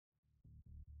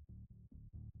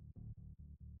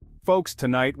Folks,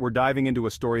 tonight we're diving into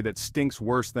a story that stinks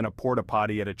worse than a porta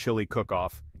potty at a chili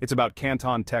cook-off. It's about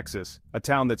Canton, Texas, a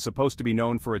town that's supposed to be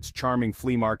known for its charming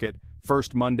flea market,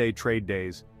 first Monday trade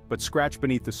days, but scratch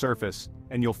beneath the surface,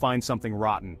 and you'll find something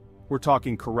rotten. We're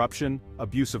talking corruption,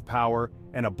 abuse of power,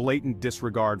 and a blatant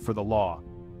disregard for the law.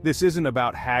 This isn't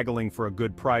about haggling for a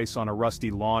good price on a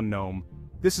rusty lawn gnome.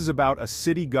 This is about a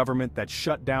city government that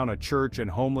shut down a church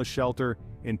and homeless shelter.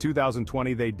 In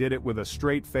 2020 they did it with a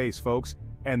straight face, folks.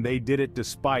 And they did it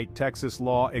despite Texas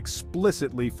law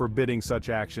explicitly forbidding such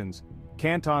actions.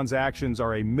 Canton's actions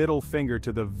are a middle finger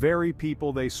to the very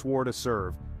people they swore to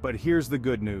serve. But here's the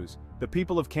good news. The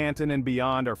people of Canton and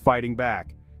beyond are fighting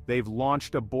back. They've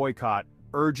launched a boycott,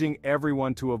 urging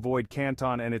everyone to avoid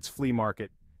Canton and its flea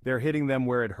market. They're hitting them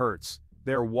where it hurts,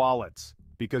 their wallets.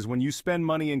 Because when you spend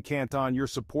money in Canton, you're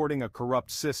supporting a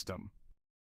corrupt system.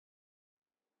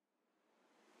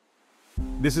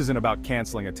 This isn't about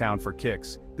canceling a town for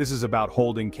kicks. This is about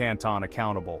holding Canton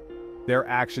accountable. Their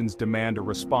actions demand a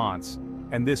response,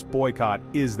 and this boycott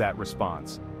is that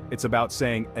response. It's about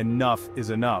saying enough is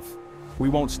enough. We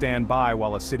won't stand by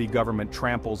while a city government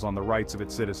tramples on the rights of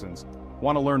its citizens.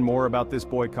 Want to learn more about this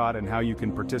boycott and how you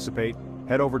can participate?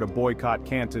 Head over to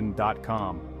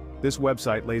boycottcanton.com. This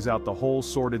website lays out the whole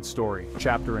sordid story,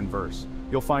 chapter and verse.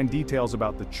 You'll find details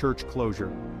about the church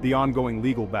closure, the ongoing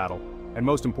legal battle, and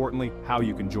most importantly, how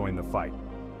you can join the fight.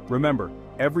 Remember,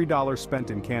 every dollar spent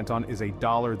in Canton is a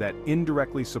dollar that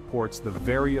indirectly supports the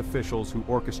very officials who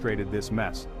orchestrated this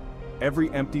mess. Every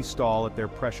empty stall at their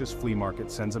precious flea market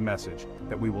sends a message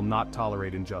that we will not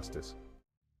tolerate injustice.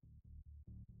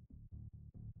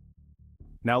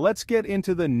 Now let's get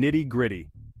into the nitty-gritty.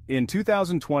 In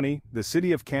 2020, the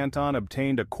city of Canton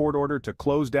obtained a court order to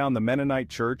close down the Mennonite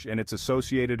church and its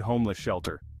associated homeless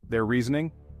shelter. Their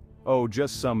reasoning? Oh,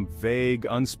 just some vague,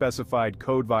 unspecified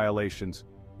code violations.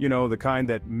 You know, the kind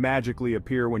that magically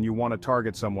appear when you want to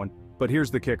target someone. But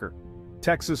here's the kicker.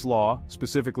 Texas law,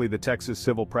 specifically the Texas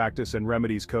Civil Practice and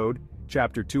Remedies Code,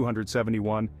 Chapter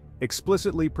 271,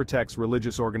 explicitly protects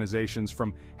religious organizations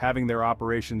from having their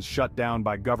operations shut down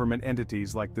by government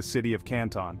entities like the city of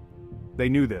Canton. They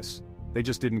knew this. They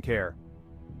just didn't care.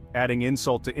 Adding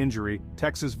insult to injury,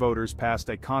 Texas voters passed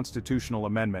a constitutional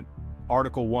amendment,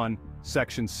 Article 1,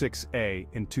 Section 6A,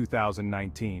 in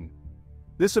 2019.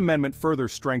 This amendment further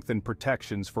strengthened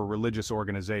protections for religious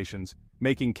organizations,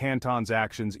 making Canton's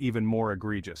actions even more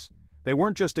egregious. They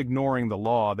weren't just ignoring the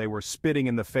law, they were spitting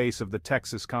in the face of the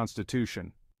Texas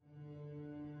Constitution.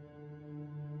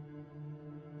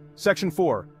 Section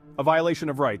 4, a violation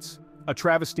of rights, a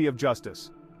travesty of justice.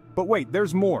 But wait,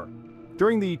 there's more.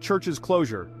 During the church's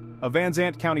closure, a Van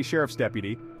Zandt County Sheriff's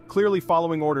deputy, clearly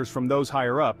following orders from those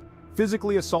higher up,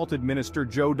 physically assaulted Minister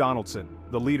Joe Donaldson,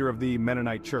 the leader of the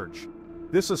Mennonite Church.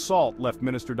 This assault left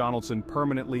Minister Donaldson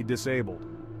permanently disabled.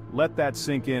 Let that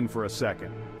sink in for a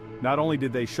second. Not only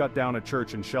did they shut down a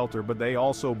church and shelter, but they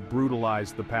also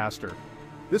brutalized the pastor.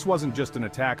 This wasn't just an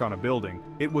attack on a building,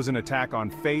 it was an attack on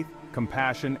faith,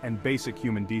 compassion, and basic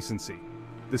human decency.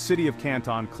 The city of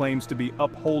Canton claims to be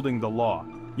upholding the law,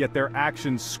 yet their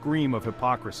actions scream of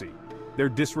hypocrisy. Their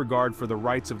disregard for the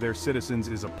rights of their citizens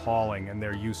is appalling, and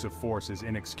their use of force is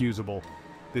inexcusable.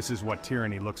 This is what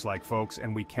tyranny looks like, folks,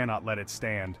 and we cannot let it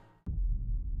stand.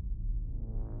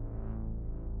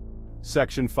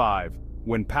 Section 5.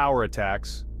 When power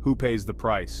attacks, who pays the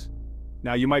price?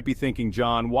 Now you might be thinking,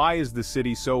 John, why is the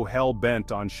city so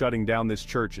hell-bent on shutting down this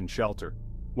church and shelter?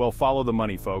 Well, follow the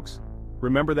money, folks.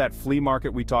 Remember that flea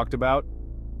market we talked about?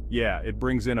 Yeah, it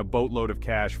brings in a boatload of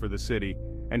cash for the city.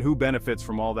 And who benefits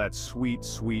from all that sweet,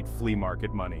 sweet flea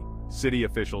market money? City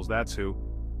officials, that's who.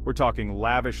 We're talking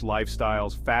lavish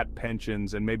lifestyles, fat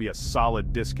pensions, and maybe a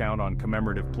solid discount on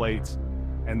commemorative plates.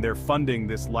 And they're funding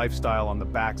this lifestyle on the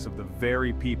backs of the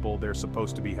very people they're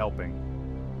supposed to be helping.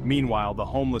 Meanwhile, the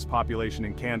homeless population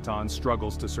in Canton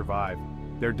struggles to survive.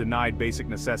 They're denied basic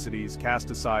necessities, cast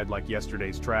aside like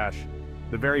yesterday's trash.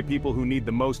 The very people who need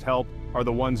the most help are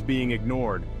the ones being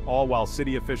ignored, all while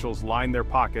city officials line their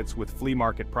pockets with flea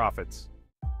market profits.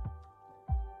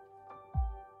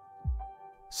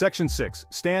 Section 6.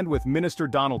 Stand with Minister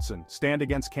Donaldson. Stand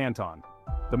against Canton.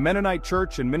 The Mennonite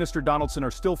Church and Minister Donaldson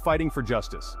are still fighting for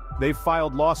justice. They've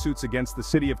filed lawsuits against the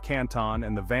city of Canton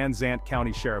and the Van Zandt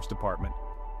County Sheriff's Department.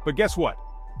 But guess what?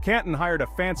 Canton hired a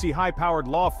fancy high-powered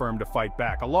law firm to fight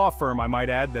back. A law firm, I might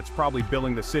add, that's probably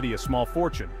billing the city a small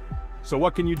fortune. So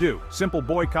what can you do? Simple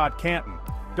boycott Canton.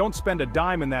 Don't spend a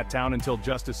dime in that town until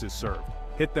justice is served.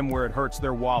 Hit them where it hurts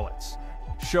their wallets.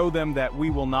 Show them that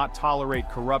we will not tolerate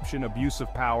corruption, abuse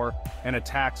of power, and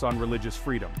attacks on religious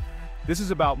freedom. This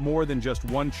is about more than just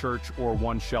one church or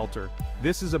one shelter.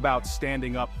 This is about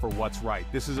standing up for what's right.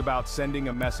 This is about sending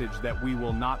a message that we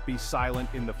will not be silent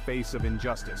in the face of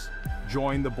injustice.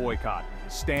 Join the boycott.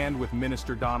 Stand with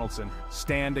Minister Donaldson.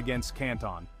 Stand against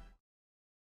Canton.